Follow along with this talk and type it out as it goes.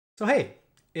So hey,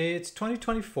 it's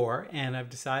 2024 and I've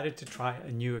decided to try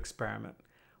a new experiment.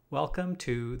 Welcome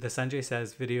to the Sanjay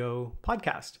Says video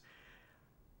podcast.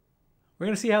 We're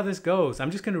going to see how this goes. I'm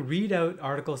just going to read out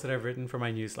articles that I've written for my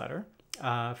newsletter.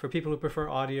 For people who prefer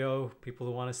audio, people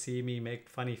who want to see me make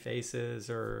funny faces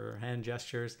or hand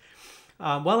gestures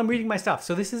while I'm reading my stuff.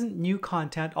 So this isn't new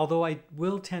content, although I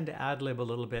will tend to ad-lib a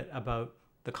little bit about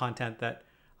the content that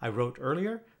I wrote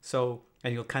earlier.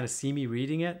 And you'll kind of see me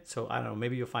reading it. So I don't know,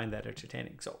 maybe you'll find that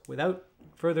entertaining. So without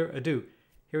further ado,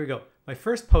 here we go. My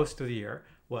first post of the year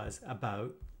was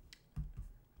about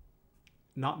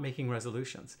not making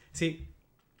resolutions. See,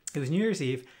 it was New Year's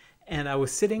Eve and I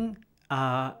was sitting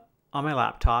on my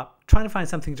laptop trying to find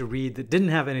something to read that didn't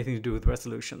have anything to do with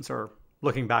resolutions or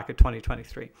looking back at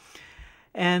 2023.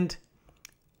 And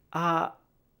I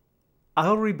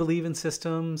already believe in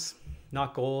systems,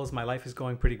 not goals. My life is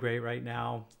going pretty great right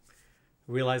now.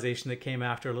 Realization that came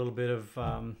after a little bit of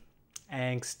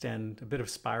angst and a bit of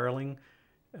spiraling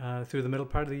through the middle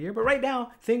part of the year. But right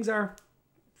now, things are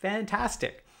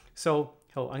fantastic. So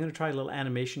I'm going to try a little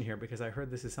animation here because I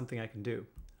heard this is something I can do.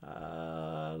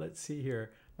 Let's see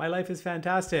here. My life is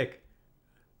fantastic.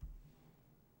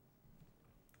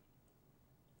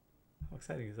 How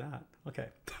exciting is that? Okay.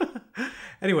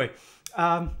 Anyway,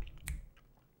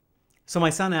 so my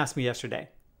son asked me yesterday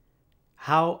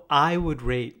how I would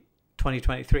rate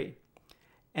 2023.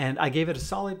 And I gave it a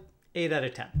solid 8 out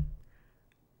of 10.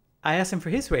 I asked him for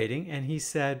his rating and he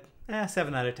said,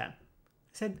 7 out of 10. I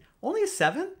said, only a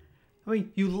 7? I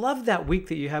mean, you loved that week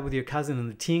that you had with your cousin in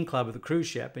the teen club of the cruise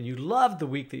ship, and you loved the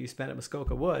week that you spent at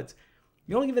Muskoka Woods.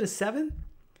 You only give it a 7? And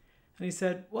he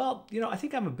said, well, I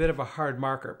think I'm a bit of a hard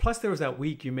marker. Plus there was that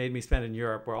week you made me spend in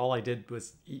Europe where all I did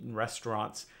was eat in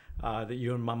restaurants that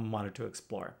you and Mom wanted to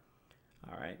explore.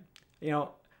 All right.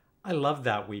 I loved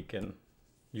that week in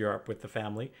Europe with the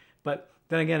family. But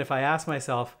then again, if I ask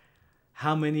myself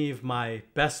how many of my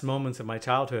best moments of my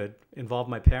childhood involved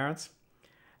my parents,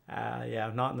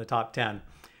 not in the top 10.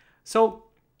 So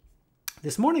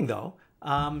this morning though,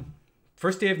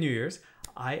 first day of New Year's,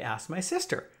 I asked my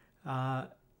sister,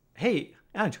 hey,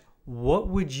 Ange, what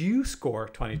would you score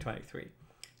 2023?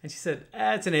 And she said,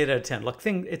 it's an 8 out of 10. Look,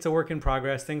 it's a work in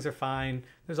progress. Things are fine.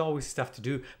 There's always stuff to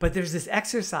do. But there's this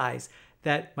exercise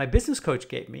that my business coach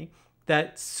gave me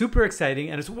that's super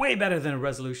exciting. And it's way better than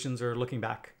resolutions or looking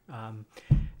back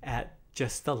at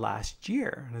just the last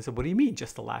year. And I said, what do you mean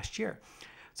just the last year?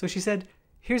 So she said,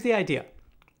 here's the idea.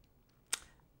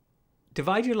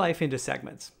 Divide your life into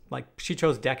segments. Like she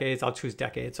chose decades, I'll choose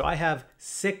decades. So I have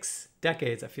 6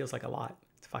 decades. That feels like a lot.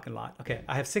 It's a fucking lot. Okay,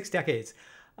 I have 6 decades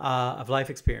of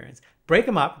life experience. Break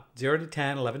them up, 0 to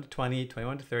 10, 11 to 20,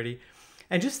 21 to 30.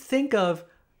 And just think of,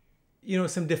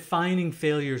 some defining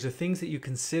failures or things that you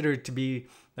considered to be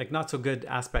like not so good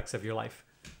aspects of your life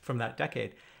from that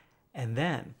decade. And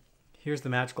then here's the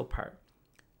magical part.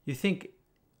 You think,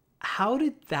 how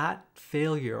did that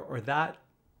failure or that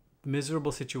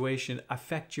miserable situation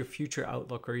affect your future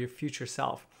outlook or your future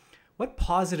self? What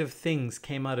positive things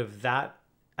came out of that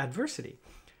adversity?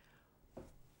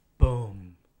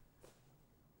 Boom.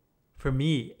 For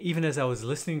me, even as I was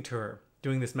listening to her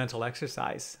doing this mental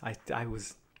exercise, I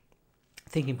was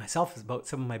thinking myself about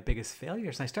some of my biggest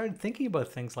failures. And I started thinking about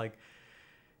things like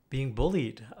being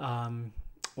bullied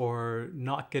or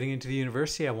not getting into the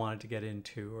university I wanted to get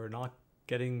into or not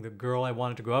getting the girl I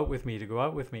wanted to go out with me.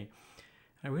 And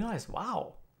I realized,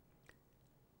 wow,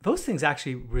 those things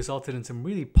actually resulted in some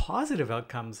really positive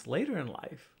outcomes later in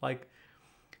life. Like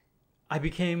let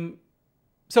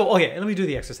me do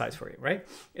the exercise for you, right?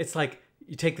 It's like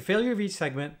you take the failure of each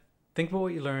segment, think about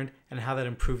what you learned and how that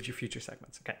improved your future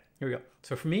segments. Okay, here we go.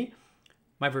 So for me,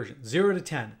 my version, 0 to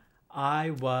 10, I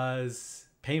was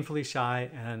painfully shy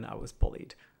and I was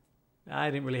bullied.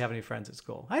 I didn't really have any friends at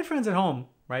school. I had friends at home,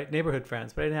 right? Neighborhood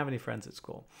friends, but I didn't have any friends at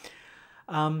school.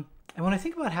 And when I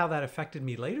think about how that affected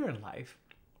me later in life,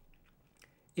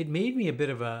 it made me a bit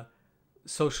of a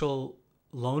social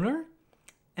loner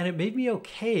and it made me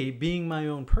okay being my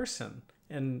own person.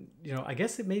 And, I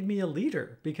guess it made me a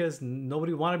leader because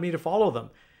nobody wanted me to follow them.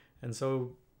 And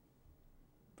so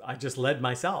I just led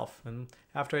myself. And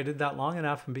after I did that long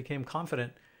enough and became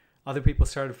confident, other people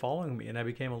started following me and I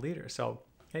became a leader. So,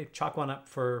 hey, chalk one up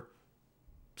for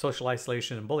social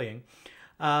isolation and bullying.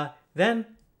 Then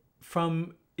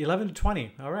from 11 to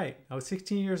 20, all right, I was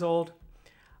 16 years old.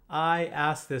 I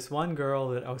asked this one girl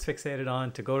that I was fixated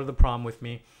on to go to the prom with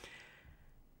me.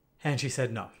 And she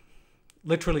said no.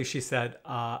 Literally, she said,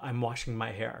 I'm washing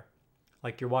my hair.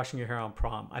 Like you're washing your hair on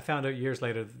prom. I found out years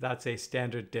later that that's a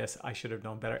standard diss. I should have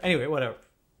known better. Anyway, whatever.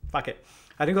 Fuck it.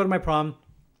 I didn't go to my prom.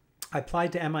 I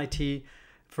applied to MIT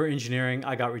for engineering.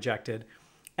 I got rejected.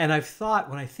 And I've thought,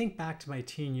 when I think back to my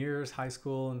teen years, high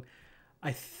school, and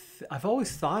I've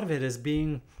always thought of it as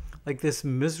being like this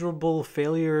miserable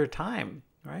failure time,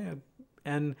 right?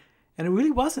 And it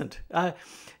really wasn't. I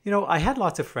had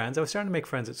lots of friends. I was starting to make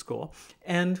friends at school,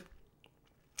 and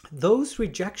those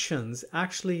rejections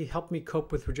actually helped me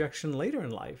cope with rejection later in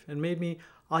life and made me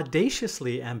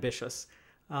audaciously ambitious,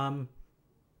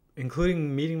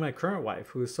 including meeting my current wife,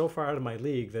 who is so far out of my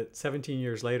league that 17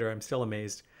 years later, I'm still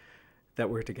amazed that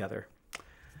we're together.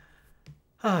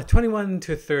 21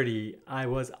 to 30, I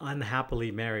was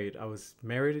unhappily married. I was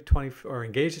married at 20, or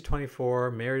engaged at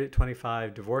 24, married at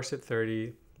 25, divorced at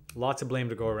 30. Lots of blame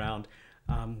to go around.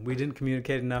 We didn't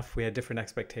communicate enough. We had different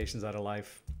expectations out of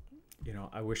life.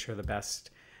 I wish her the best.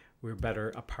 We were better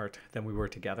apart than we were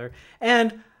together.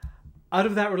 And out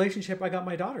of that relationship, I got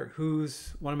my daughter,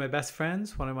 who's one of my best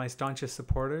friends, one of my staunchest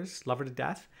supporters, love her to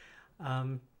death.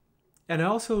 And I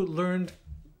also learned,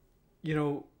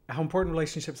 how important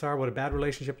relationships are, what a bad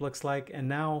relationship looks like. And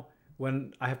now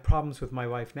when I have problems with my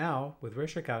wife now, with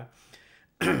Rishika,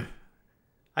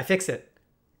 I fix it,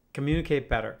 communicate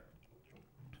better,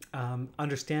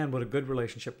 understand what a good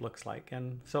relationship looks like.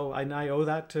 And so I owe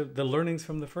that to the learnings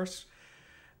from the first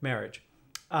marriage.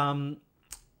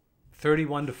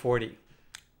 31 to 40.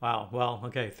 Wow. Well,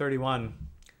 okay. 31.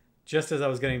 Just as I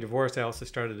was getting divorced, I also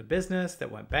started a business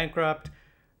that went bankrupt,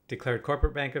 declared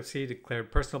corporate bankruptcy,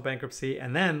 declared personal bankruptcy.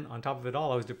 And then on top of it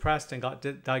all, I was depressed and got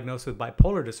diagnosed with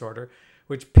bipolar disorder,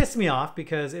 which pissed me off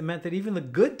because it meant that even the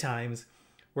good times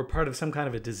were part of some kind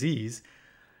of a disease.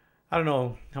 I don't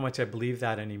know how much I believe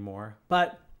that anymore.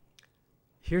 But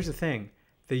here's the thing.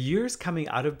 The years coming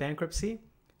out of bankruptcy,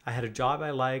 I had a job I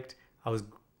liked. I was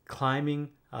climbing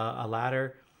a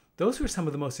ladder. Those were some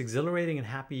of the most exhilarating and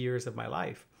happy years of my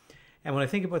life. And when I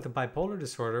think about the bipolar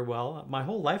disorder, well, my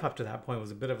whole life up to that point was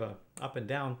a bit of a up and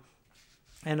down.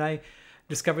 And I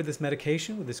discovered this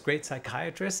medication with this great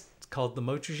psychiatrist. It's called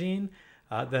lamotrigine.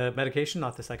 The medication,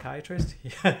 not the psychiatrist.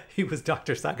 He was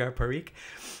Dr. Sagar Parikh.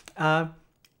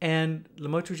 And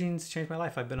lamotrigine's changed my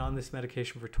life. I've been on this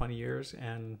medication for 20 years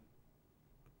and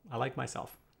I like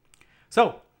myself.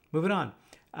 So moving on.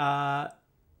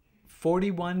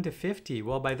 41 to 50.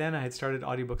 Well, by then I had started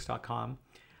audiobooks.com.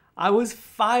 I was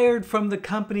fired from the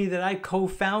company that I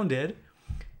co-founded,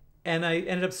 and I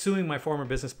ended up suing my former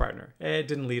business partner. It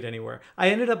didn't lead anywhere. I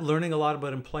ended up learning a lot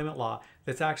about employment law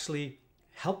that's actually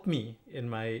helped me in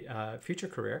my future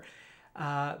career.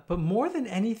 But more than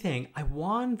anything, I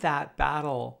won that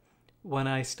battle when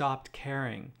I stopped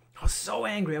caring. I was so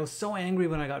angry. I was so angry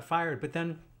when I got fired, but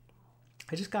then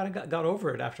I just got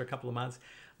over it after a couple of months,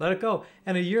 let it go.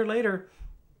 And a year later,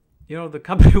 the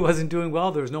company wasn't doing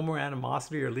well. There was no more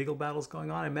animosity or legal battles going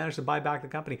on. I managed to buy back the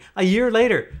company. A year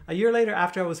later,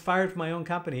 after I was fired from my own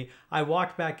company, I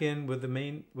walked back in with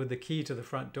the key to the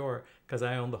front door because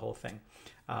I owned the whole thing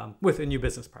with a new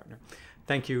business partner.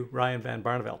 Thank you, Ryan Van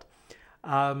Barneveld.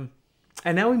 And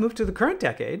now we move to the current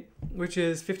decade, which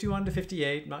is 51 to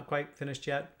 58, not quite finished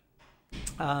yet.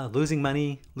 Losing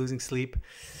money, losing sleep.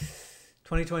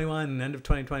 2021, end of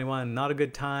 2021, not a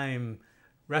good time.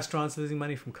 Restaurants losing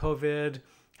money from COVID,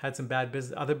 had some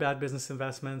other bad business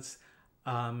investments,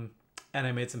 and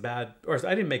I made I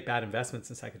didn't make bad investments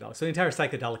in psychedelics. So the entire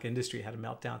psychedelic industry had a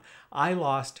meltdown. I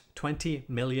lost $20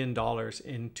 million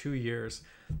in 2 years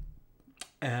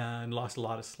and lost a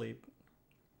lot of sleep.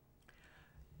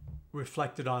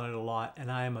 Reflected on it a lot, and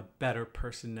I am a better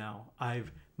person now.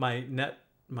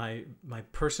 My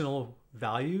personal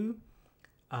value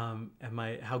and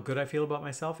how good I feel about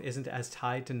myself isn't as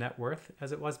tied to net worth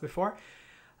as it was before.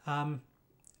 And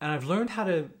I've learned how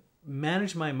to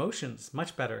manage my emotions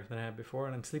much better than I had before,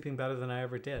 and I'm sleeping better than I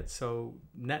ever did. So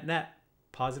net,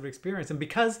 positive experience. And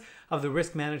because of the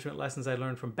risk management lessons I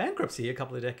learned from bankruptcy a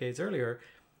couple of decades earlier,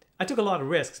 I took a lot of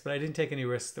risks, but I didn't take any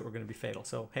risks that were going to be fatal.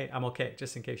 So, hey, I'm okay,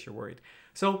 just in case you're worried.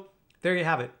 So there you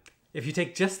have it. If you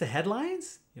take just the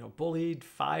headlines, bullied,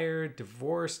 fired,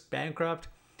 divorced, bankrupt,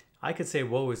 I could say,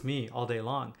 woe is me all day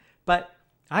long. But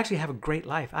I actually have a great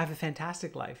life. I have a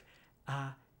fantastic life.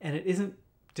 And it isn't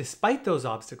despite those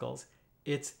obstacles.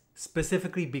 It's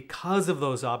specifically because of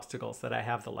those obstacles that I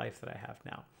have the life that I have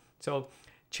now. So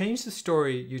change the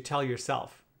story you tell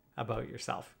yourself about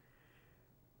yourself.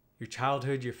 Your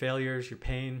childhood, your failures, your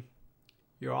pain.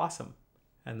 You're awesome.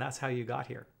 And that's how you got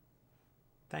here.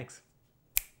 Thanks.